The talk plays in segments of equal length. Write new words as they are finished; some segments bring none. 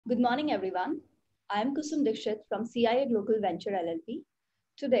Good morning, everyone. I am Kusum Dixit from CIA-GLOCAL Venture LLP.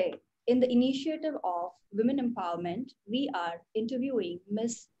 Today, in the initiative of Women Empowerment, we are interviewing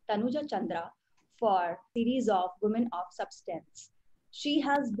Ms. Tanuja Chandra for a series of Women of Substance. She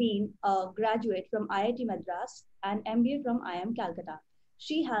has been a graduate from IIT Madras and MBA from IIM Calcutta.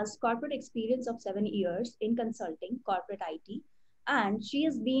 She has corporate experience of 7 years in consulting, corporate IT, and she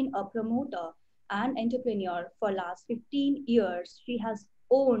has been a promoter and entrepreneur for last 15 years. She has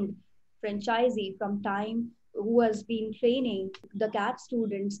owned franchisee from T.I.M.E who has been training the CAT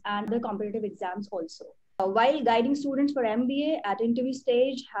students and the competitive exams also. While guiding students for MBA at interview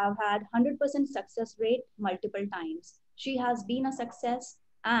stage have had 100% success rate multiple times. She has been a success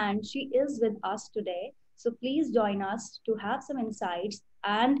and she is with us today. So please join us to have some insights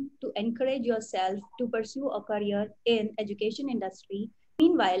and to encourage yourself to pursue a career in education industry.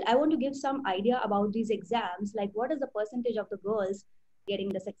 Meanwhile, I want to give some idea about these exams, like what is the percentage of the girls getting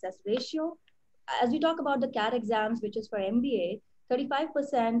the success ratio. As we talk about the CAT exams, which is for MBA,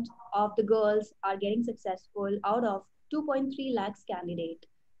 35% of the girls are getting successful out of 2.3 lakhs candidate.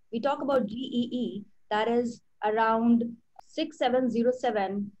 We talk about GEE, that is around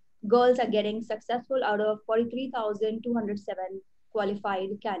 6707 girls are getting successful out of 43,207 qualified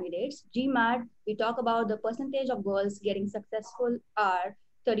candidates. GMAT, we talk about the percentage of girls getting successful are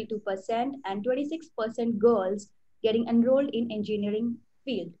 32% and 26% girls getting enrolled in engineering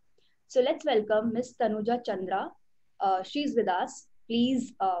field. So let's welcome Ms. Tanuja Chandra. She's with us.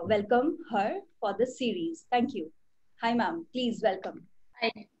 Please welcome her for this series. Thank you. Hi, ma'am. Please welcome.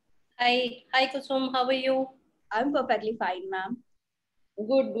 Hi. Hi, Kusum. How are you? I'm perfectly fine, ma'am.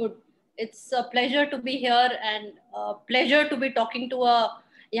 Good. It's a pleasure to be here and a pleasure to be talking to a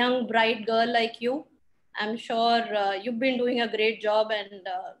young, bright girl like you. I'm sure you've been doing a great job and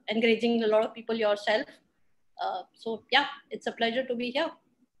encouraging a lot of people yourself. So yeah, it's a pleasure to be here.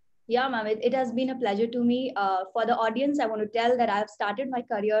 Yeah, ma'am, it has been a pleasure to me. For the audience, I want to tell that I've started my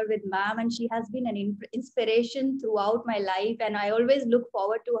career with ma'am, and she has been an inspiration throughout my life. And I always look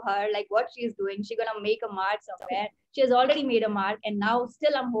forward to her, like what she's doing. She's gonna make a mark somewhere. She has already made a mark, and now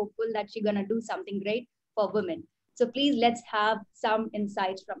still I'm hopeful that she's gonna do something great for women. So please let's have some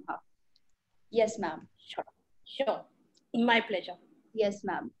insights from her. Yes, ma'am. Sure. My pleasure. Yes,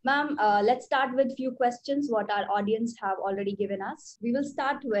 ma'am. Ma'am, let's start with few questions what our audience have already given us. We will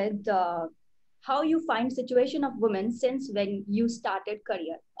start with how you find situation of women since when you started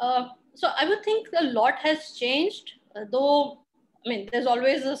career. So I would think a lot has changed, though, I mean, there's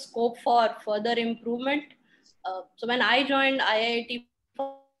always a scope for further improvement. So when I joined IIT,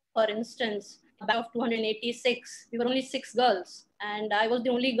 for instance, back of 286, we were only 6 girls, and I was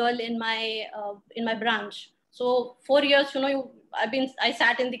the only girl in my branch. So 4 years, I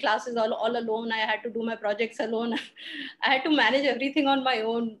sat in the classes all alone. I had to do my projects alone. I had to manage everything on my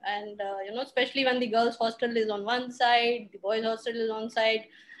own. And, especially when the girls' hostel is on one side, the boys' hostel is on side.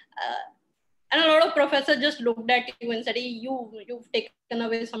 And a lot of professors just looked at you and said, hey, you've taken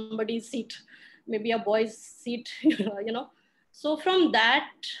away somebody's seat, maybe a boy's seat, So from that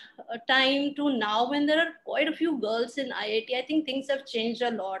time to now, when there are quite a few girls in IIT, I think things have changed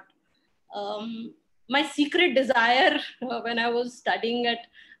a lot. My secret desire when I was studying at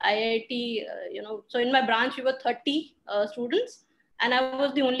IIT, so in my branch, we were 30 students, and I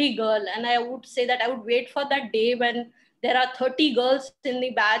was the only girl. And I would say that I would wait for that day when there are 30 girls in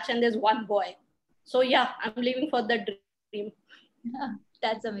the batch and there's one boy. So yeah, I'm living for that dream.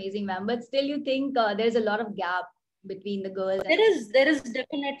 That's amazing, ma'am. But still, you think there's a lot of gap between the girls? There is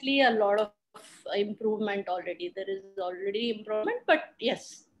definitely a lot of improvement already. There is already improvement, but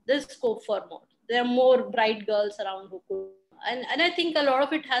yes, there's scope for more. There are more bright girls around who could. And I think a lot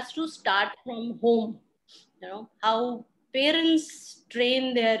of it has to start from home, how parents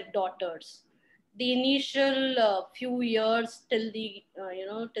train their daughters. The initial few years till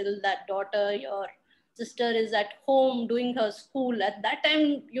till that daughter, your sister is at home doing her school, at that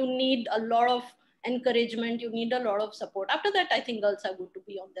time you need a lot of encouragement, you need a lot of support. After that, I think girls are good to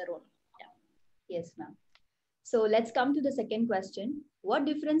be on their own. Yeah. Yes, ma'am. So let's come to the second question. What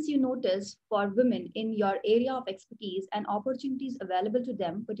difference you notice for women in your area of expertise and opportunities available to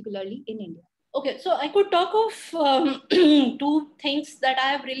them, particularly in India? Okay, so I could talk of 2 things that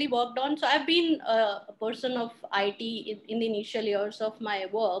I have really worked on. So I've been a person of IT in the initial years of my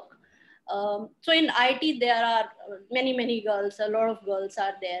work. So in IT, there are many girls, a lot of girls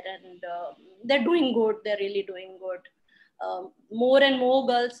are there, and they're doing good, they're really doing good. More and more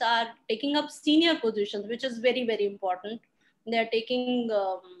girls are taking up senior positions, which is very, very important. They're taking,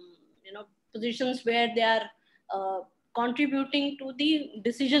 positions where they are contributing to the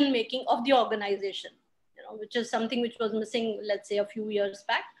decision making of the organization, which is something which was missing, let's say, a few years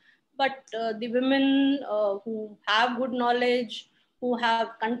back. but the women who have good knowledge, who have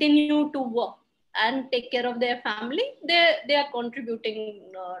continued to work and take care of their family, they are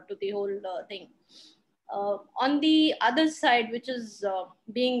contributing to the whole thing. On the other side, which is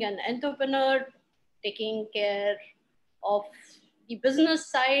being an entrepreneur, taking care of the business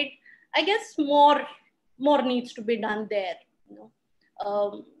side, I guess more needs to be done there. You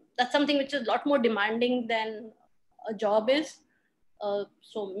know, that's something which is a lot more demanding than a job is.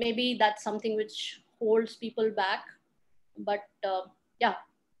 So maybe that's something which holds people back. But yeah,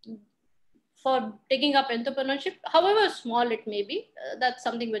 for taking up entrepreneurship, however small it may be, that's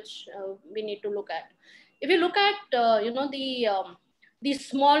something which we need to look at. If you look at the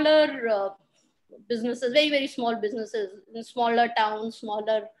smaller businesses, very very small businesses in smaller towns,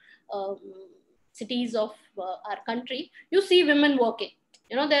 smaller um, cities of our country, you see women working.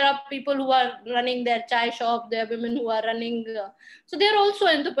 You know, there are people who are running their chai shop, there are women who are running so they are also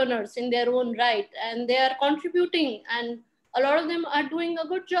entrepreneurs in their own right, and they are contributing, and a lot of them are doing a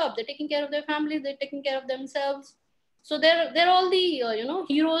good job. They're taking care of their family, they're taking care of themselves. So they're all the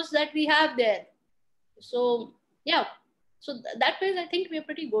heroes that we have there. So yeah, so that way I think we're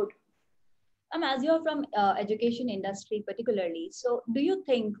pretty good. As you're from education industry particularly, so do you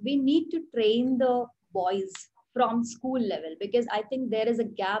think we need to train the boys from school level? Because I think there is a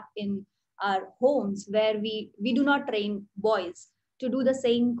gap in our homes where we do not train boys to do the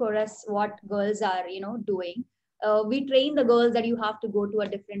same chorus what girls are doing. We train the girls that you have to go to a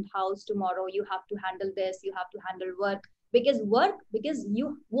different house tomorrow, you have to handle this, you have to handle work because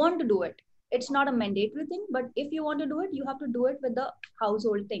you want to do it. It's not a mandatory thing, but if you want to do it, you have to do it with the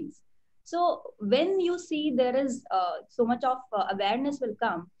household things. So when you see there is so much of awareness will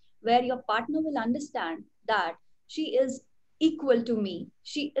come where your partner will understand that she is equal to me.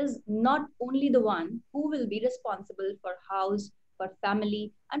 She is not only the one who will be responsible for house, for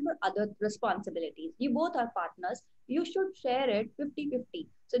family, and for other responsibilities. You both are partners. You should share it 50-50.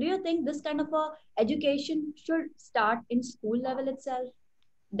 So do you think this kind of a education should start in school level itself?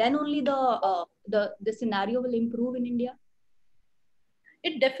 Then only the scenario will improve in India.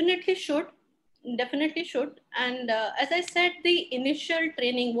 It definitely should. And as I said, the initial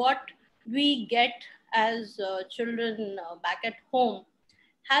training what we get as children back at home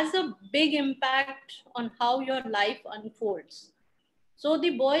has a big impact on how your life unfolds. So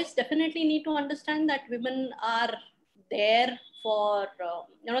the boys definitely need to understand that women are there for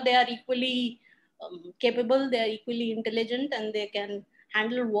they are equally capable, they are equally intelligent, and they can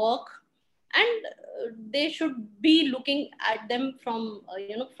handle work. And they should be looking at them from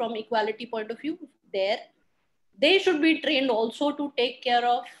from equality point of view there. They should be trained also to take care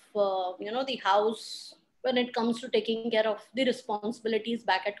of the house when it comes to taking care of the responsibilities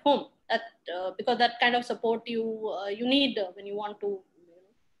back at home. That because that kind of support you need when you want to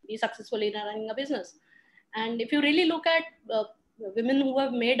be successful in running a business. And if you really look at women who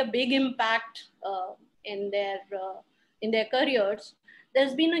have made a big impact in their in their careers,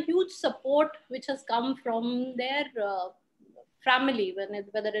 there's been a huge support which has come from their family,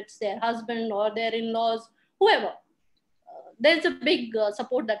 whether it's their husband or their in-laws, whoever. There's a big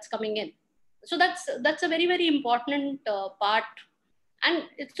support that's coming in. So that's a very very important part. And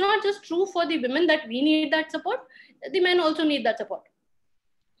it's not just true for the women that we need that support. The men also need that support.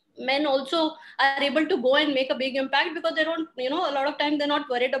 Men also are able to go and make a big impact because they don't, a lot of time they're not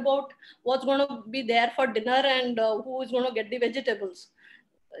worried about what's going to be there for dinner and who is going to get the vegetables.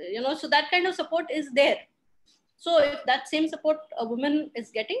 So that kind of support is there. So if that same support a woman is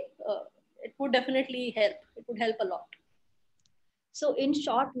getting, it would definitely help. It would help a lot. So, in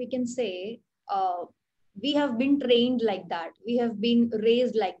short, we can say we have been trained like that. We have been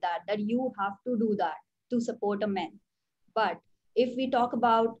raised like that, that you have to do that to support a man. But if we talk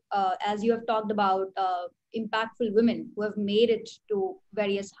about, as you have talked about, impactful women who have made it to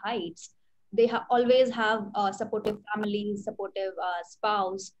various heights, they always have a supportive family, supportive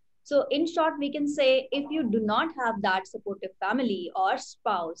spouse. So, in short, we can say if you do not have that supportive family or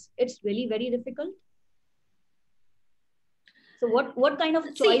spouse, it's really very difficult. So what kind of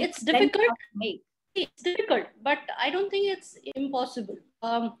See, choice it's then difficult. make? It's difficult, but I don't think it's impossible.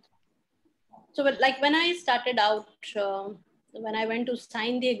 So like when I started out, when I went to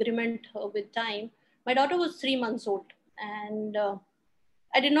sign the agreement with Time, my daughter was 3 months old, and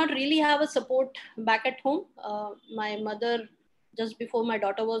I did not really have a support back at home. My mother, just before my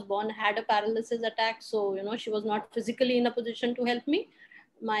daughter was born, had a paralysis attack, so she was not physically in a position to help me.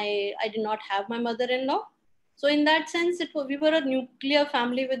 I did not have my mother-in-law, so in that sense, we were a nuclear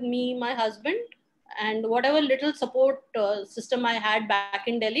family with me, my husband, and whatever little support system I had back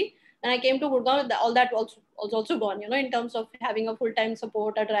in Delhi, When I came to Gurgaon, all that was also gone, in terms of having a full-time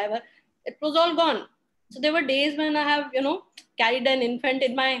support, a driver. It was all gone. So there were days when I have, carried an infant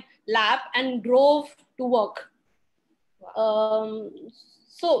in my lap and drove to work.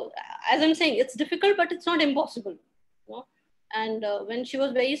 So as I'm saying, it's difficult, but it's not impossible. And when she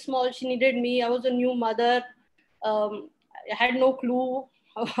was very small, she needed me. I was a new mother. I had no clue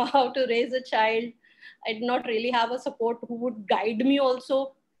how to raise a child. I did not really have a support who would guide me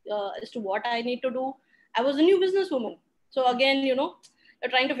also as to what I need to do. I was a new businesswoman. So again, you're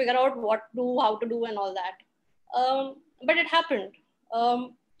trying to figure out what to do, how to do, and all that. But it happened.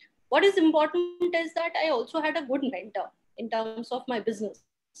 What is important is that I also had a good mentor in terms of my business.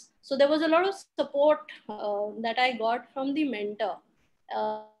 So there was a lot of support that I got from the mentor.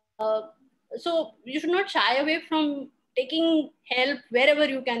 So you should not shy away from taking help wherever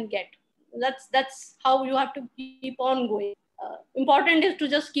you can get. That's how you have to keep on going. Important is to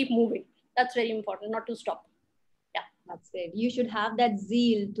just keep moving. That's very important, not to stop. Yeah, that's great. You should have that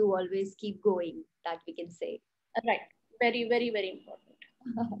zeal to always keep going, that we can say. Right. Very, very, very important.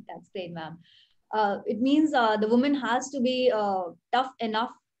 That's great, ma'am. It means the woman has to be tough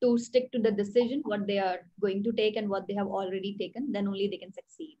enough to stick to the decision, what they are going to take and what they have already taken. Then only they can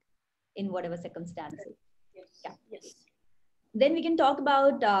succeed in whatever circumstances. Yes. Yeah. Yes. Then we can talk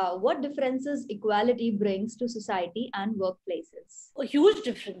about what differences equality brings to society and workplaces. A huge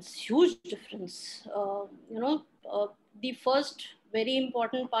difference, huge difference. The first very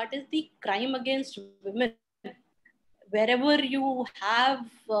important part is the crime against women. Wherever you have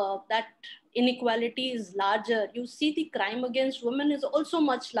that inequality is larger, you see the crime against women is also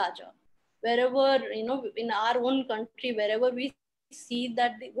much larger. Wherever, in our own country, wherever we see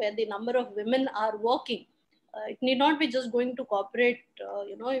that where the number of women are working, it need not be just going to corporate,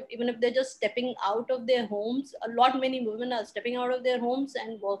 even if they're just stepping out of their homes. A lot many women are stepping out of their homes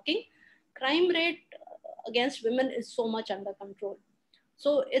and working. Crime rate against women is so much under control.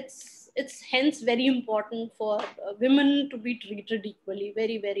 So it's hence very important for women to be treated equally.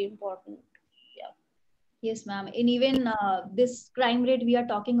 Very, very important. Yeah. Yes, ma'am. And even this crime rate, we are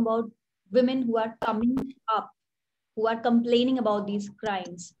talking about women who are coming up, who are complaining about these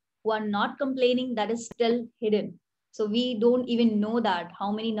crimes, who are not complaining, that is still hidden. So we don't even know that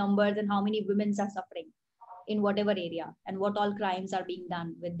how many numbers and how many women are suffering in whatever area and what all crimes are being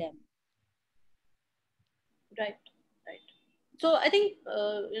done with them. Right. Right. So I think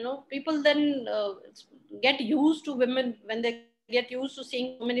people then get used to women. When they get used to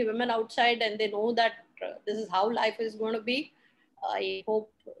seeing so many women outside and they know that this is how life is going to be, I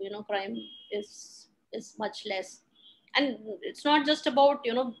hope crime is much less. And it's not just about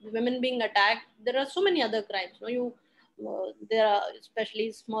women being attacked. There are so many other crimes. There are,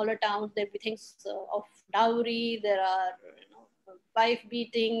 especially smaller towns, there be things of dowry. There are wife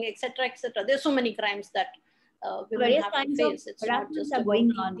beating, etc., etc. There's so many crimes that women Various have to kinds of face. It's not harassments just are about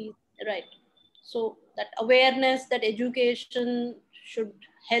going on. right. So that awareness, that education should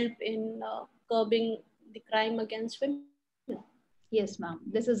help in curbing the crime against women. Yes, ma'am.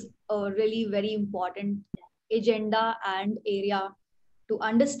 This is a really very important agenda and area to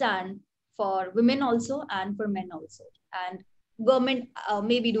understand for women also and for men also. And government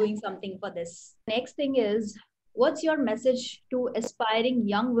may be doing something for this. Next thing is, what's your message to aspiring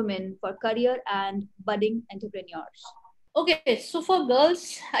young women for career and budding entrepreneurs? Okay, so for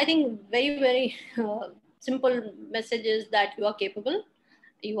girls, I think very, very simple message is that you are capable,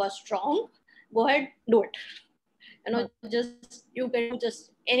 you are strong. Go ahead, do it. Just you can do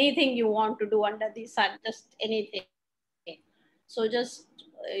just anything you want to do under the sun, just anything. So just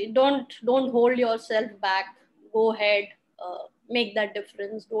don't hold yourself back. Go ahead, make that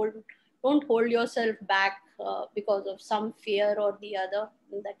difference. Don't hold yourself back because of some fear or the other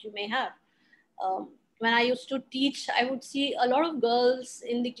that you may have. When I used to teach, I would see a lot of girls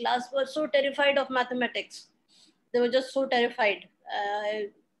in the class were so terrified of mathematics. They were just so terrified.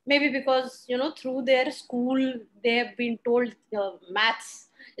 Maybe because through their school they have been told maths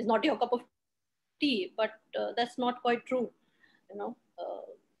is not your cup of tea, but that's not quite true. You know,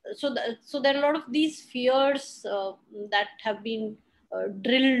 so there are a lot of these fears that have been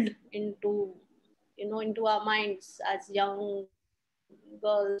drilled into our minds as young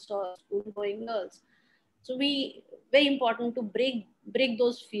girls or school going girls. So very important to break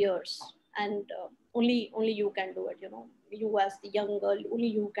those fears. And only you can do it. You as the young girl, only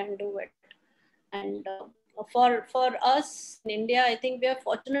you can do it. And for us in India, I think we are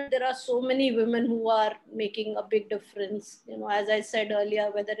fortunate. There are so many women who are making a big difference. As I said earlier,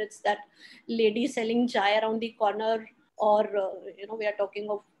 whether it's that lady selling chai around the corner, or we are talking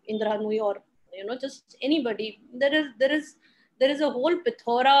of Indra Nui, or just anybody. there is a whole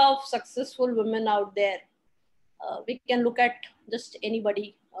plethora of successful women out there. We can look at just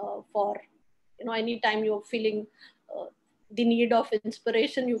anybody for, anytime you're feeling the need of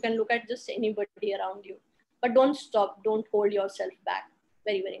inspiration, you can look at just anybody around you. But don't stop, don't hold yourself back.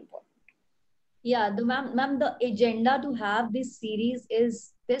 Very, very important. Yeah, ma'am, the agenda to have this series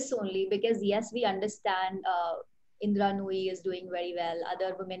is this only because yes, we understand Indra Nui is doing very well,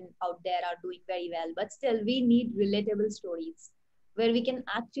 other women out there are doing very well, but still we need relatable stories where we can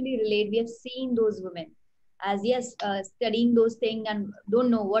actually relate. We have seen those women as yes, studying those things and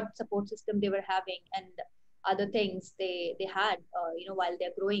don't know what support system they were having and other things they had, while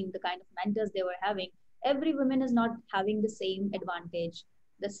they're growing, the kind of mentors they were having. Every woman is not having the same advantage,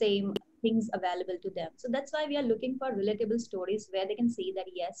 the same things available to them. So that's why we are looking for relatable stories where they can see that,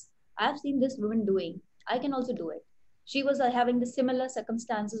 yes, I've seen this woman doing, I can also do it. She was having the similar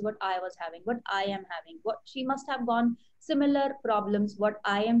circumstances, what I was having, what I am having, what she must have gone similar problems, what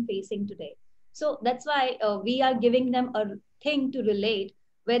I am facing today. So that's why we are giving them a thing to relate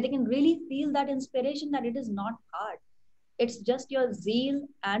where they can really feel that inspiration that it is not hard. It's just your zeal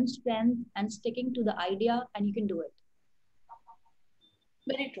and strength and sticking to the idea, and you can do it.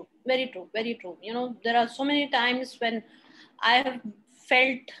 Very true, very true, very true. There are so many times when I have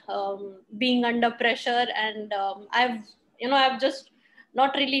felt being under pressure, and I've just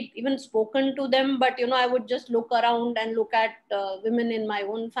not really even spoken to them, but I would just look around and look at women in my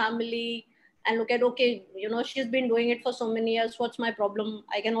own family and look at, okay, she's been doing it for so many years. What's my problem?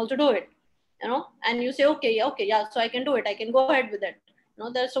 I can also do it. And you say, okay, yeah, so I can do it. I can go ahead with it.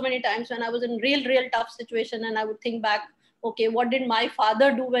 There's so many times when I was in real tough situation, and I would think back, okay, what did my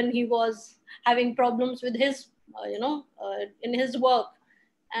father do when he was having problems with his in his work?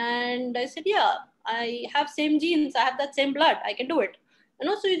 And I said, yeah, I have same genes, I have that same blood, I can do it.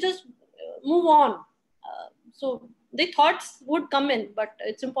 So you just move on. So the thoughts would come in, but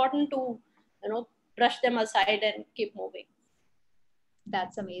it's important to brush them aside and keep moving.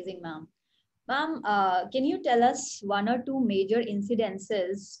 That's amazing, ma'am. Ma'am, can you tell us one or two major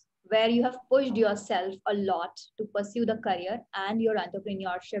incidences where you have pushed yourself a lot to pursue the career and your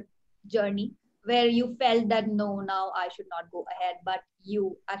entrepreneurship journey, where you felt that no, now I should not go ahead, but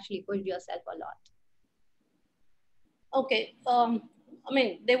you actually pushed yourself a lot? Okay. I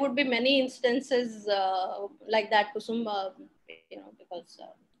mean, there would be many instances like that, Kusum, because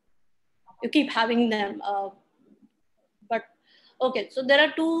you keep having them. But okay, so there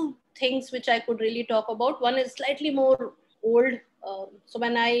are two things which I could really talk about. One is slightly more old. So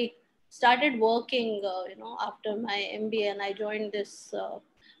when I started working, after my MBA, and I joined this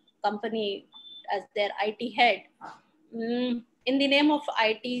company as their IT head. In the name of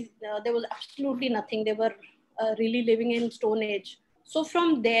IT, there was absolutely nothing. They were really living in Stone Age. So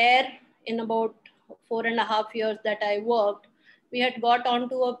from there, in about 4.5 years that I worked, we had got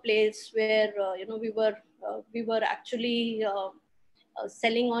onto a place where we were actually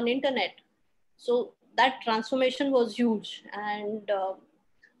selling on internet. So that transformation was huge, and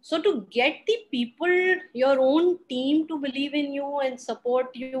so to get the people, your own team, to believe in you and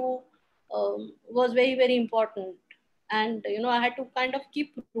support you was very, very important. And I had to kind of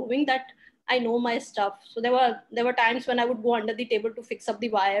keep proving that I know my stuff. So there were times when I would go under the table to fix up the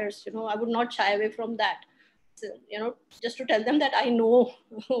wires. I would not shy away from that. So, just to tell them that I know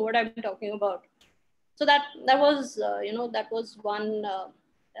what I'm talking about. So that was that was one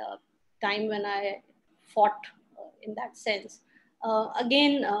time when I fought in that sense.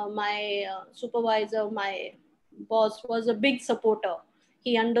 Again, my supervisor, my boss, was a big supporter.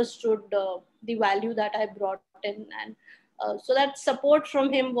 He understood the value that I brought in, and so that support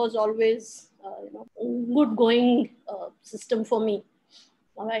from him was always good going system for me.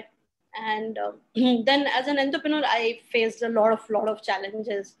 All right. And then as an entrepreneur, I faced a lot of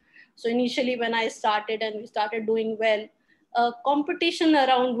challenges. So initially when I started and we started doing well, competition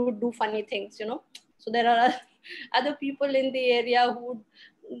around would do funny things. So there are other people in the area who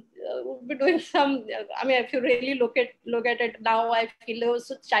would be doing some, I mean, if you really look at it now, I feel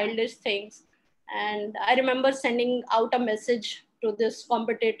those childish things. And I remember sending out a message to this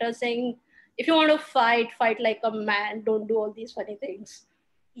competitor saying, if you want to fight like a man, don't do all these funny things.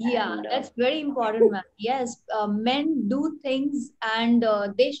 Yeah, And that's very important, man. Yes, men do things and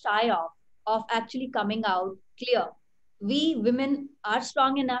they shy of actually coming out clear. We women are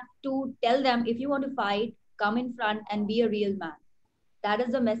strong enough to tell them if you want to fight, come in front and be a real man. That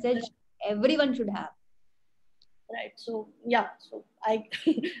is the message everyone should have. right, so yeah, so I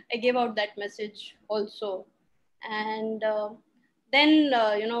I gave out that message also. And then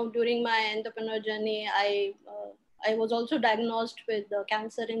during my entrepreneur journey, I was also diagnosed with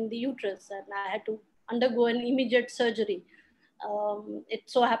cancer in the uterus, and I had to undergo an immediate surgery. It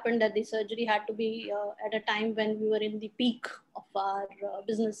so happened that the surgery had to be at a time when we were in the peak of our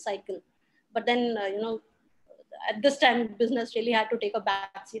business cycle. But then, at this time, business really had to take a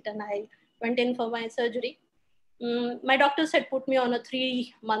backseat, and I went in for my surgery. My doctors had put me on a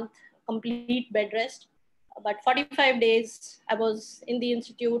 3-month complete bed rest, but 45 days I was in the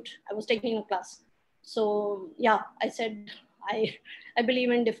institute, I was taking a class. So yeah, I said I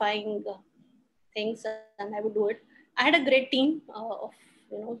believe in defying things, and I would do it. I had a great team of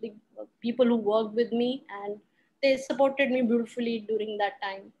the people who worked with me, and they supported me beautifully during that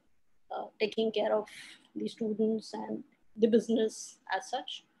time, taking care of the students and the business as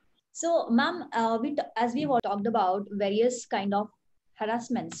such. So, ma'am, as we've all talked about various kind of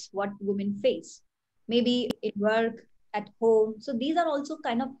harassments what women face, maybe in work, at home. So these are also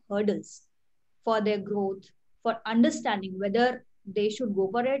kind of hurdles for their growth, for understanding whether they should go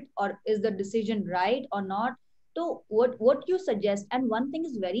for it or is the decision right or not. So, what you suggest? And one thing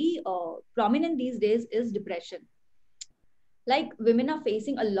is very prominent these days is depression. Like women are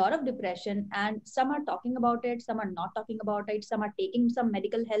facing a lot of depression, and some are talking about it, some are not talking about it, some are taking some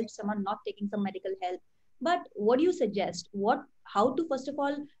medical help, some are not taking some medical help. But what do you suggest? What How to first of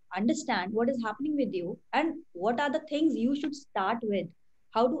all understand what is happening with you, and what are the things you should start with?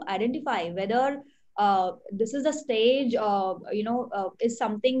 How to identify whether this is a stage, is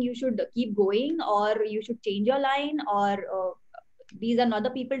something you should keep going, or you should change your line, or these are not the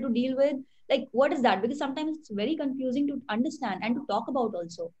people to deal with? Like, what is that? Because sometimes it's very confusing to understand and to talk about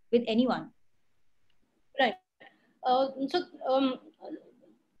also with anyone. Right. So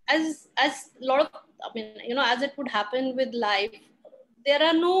as a lot of, as it would happen with life, there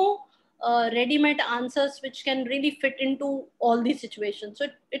are no ready-made answers which can really fit into all these situations. So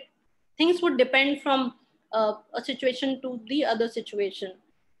things would depend from a situation to the other situation.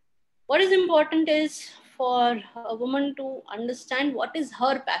 What is important is for a woman to understand what is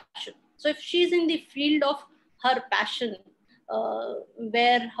her passion. So if she's in the field of her passion,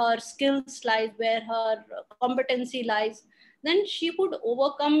 where her skills lies, where her competency lies, then she would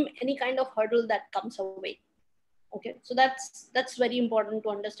overcome any kind of hurdle that comes her way. Okay, so that's very important to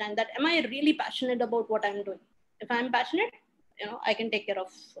understand, that am I really passionate about what I'm doing? If I'm passionate, I can take care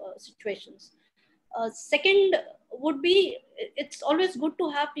of situations. Second would be, it's always good to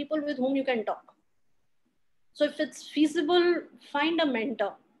have people with whom you can talk. So if it's feasible, find a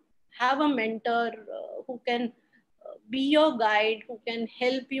mentor. Have a mentor who can be your guide, who can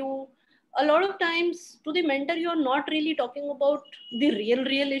help you. A lot of times to the mentor, you're not really talking about the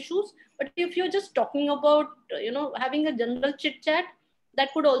real issues, but if you're just talking about, having a general chit chat,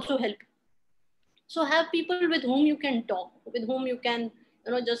 that could also help. So have people with whom you can talk, with whom you can,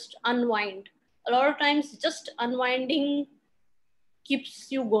 just unwind. A lot of times just unwinding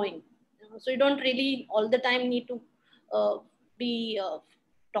keeps you going. So you don't really all the time need to be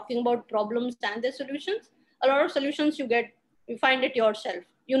talking about problems and their solutions. A lot of solutions you find it yourself.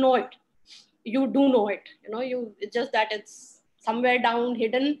 You know it. You do know it. It's just that it's somewhere down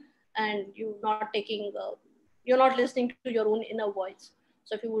hidden, and you're not listening to your own inner voice.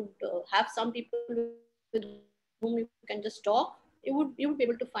 So if you would have some people with whom you can just talk, you would be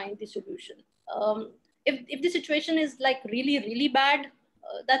able to find the solution. If the situation is like really bad,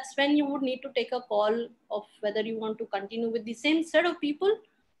 that's when you would need to take a call of whether you want to continue with the same set of people,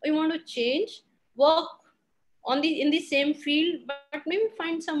 or you want to change, work in the same field, but maybe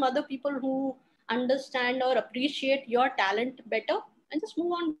find some other people who understand or appreciate your talent better, and just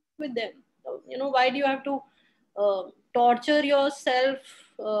move on with them. So, why do you have to torture yourself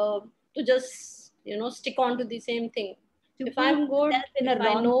to just stick on to the same thing? To If put I'm good, yourself in if a I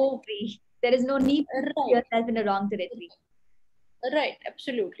wrong know. territory. There is no need to put Right. yourself in a wrong territory. Right,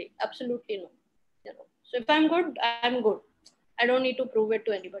 absolutely no. So if I'm good, I'm good. I don't need to prove it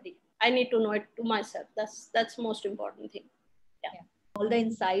to anybody. I need to know it to myself. That's most important thing. Yeah. Yeah. All the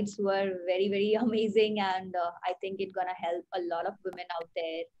insights were very, very amazing, and I think it's gonna help a lot of women out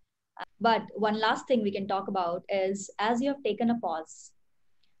there. But one last thing we can talk about is, as you have taken a pause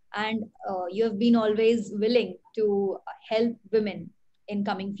and you have been always willing to help women in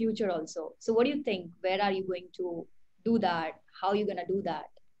coming future also. So what do you think? Where are you going to do that? How are you gonna do that?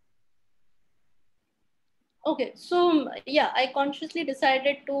 Okay, so yeah, I consciously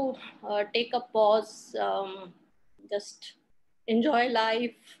decided to take a pause, just enjoy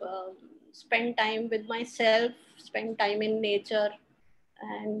life, spend time with myself, spend time in nature,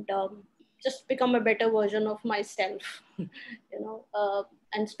 and just become a better version of myself.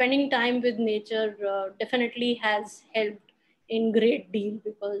 And spending time with nature definitely has helped in great deal,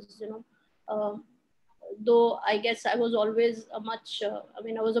 because um, though I guess I was always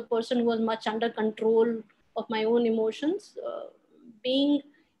I was a person who was much under control of my own emotions. Being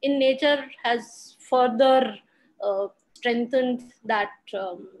in nature has further strengthened that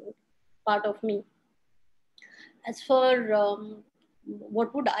part of me. As for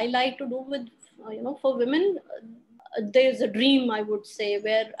what would I like to do with, for women, there's a dream, I would say,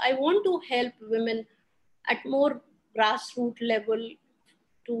 where I want to help women at more grassroots level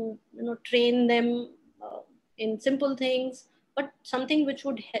to, train them in simple things, but something which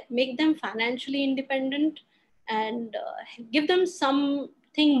would make them financially independent and give them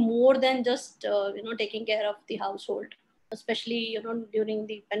something more than just, taking care of the household. Especially, during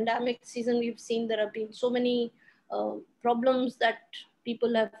the pandemic season, we've seen there have been so many problems that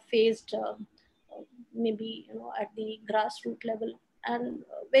people have faced, maybe, at the grassroots level, and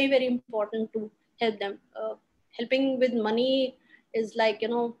very, very important to help them. Helping with money is like,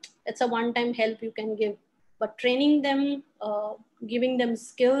 it's a one time help you can give, but training them, giving them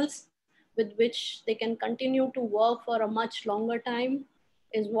skills with which they can continue to work for a much longer time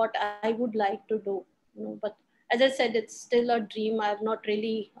is what I would like to do. But as I said, it's still a dream. I have not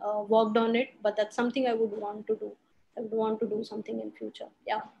really worked on it, but that's something I would want to do. I would want to do something in future.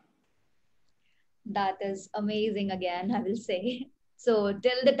 Yeah. That is amazing again, I will say. So,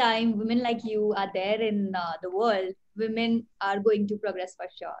 till the time women like you are there in the world, women are going to progress for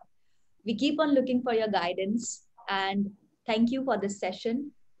sure. We keep on looking for your guidance and thank you for this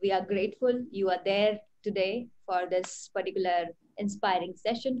session. We are grateful you are there today for this particular inspiring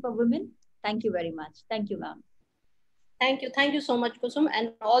session for women. Thank you very much. Thank you, ma'am. Thank you. Thank you so much, Kusum.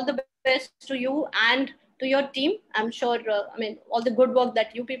 And all the best to you and to your team. I'm sure, all the good work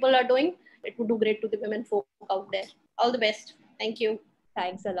that you people are doing, it would do great to the women folk out there. All the best. Thank you.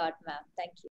 Thanks a lot, ma'am. Thank you.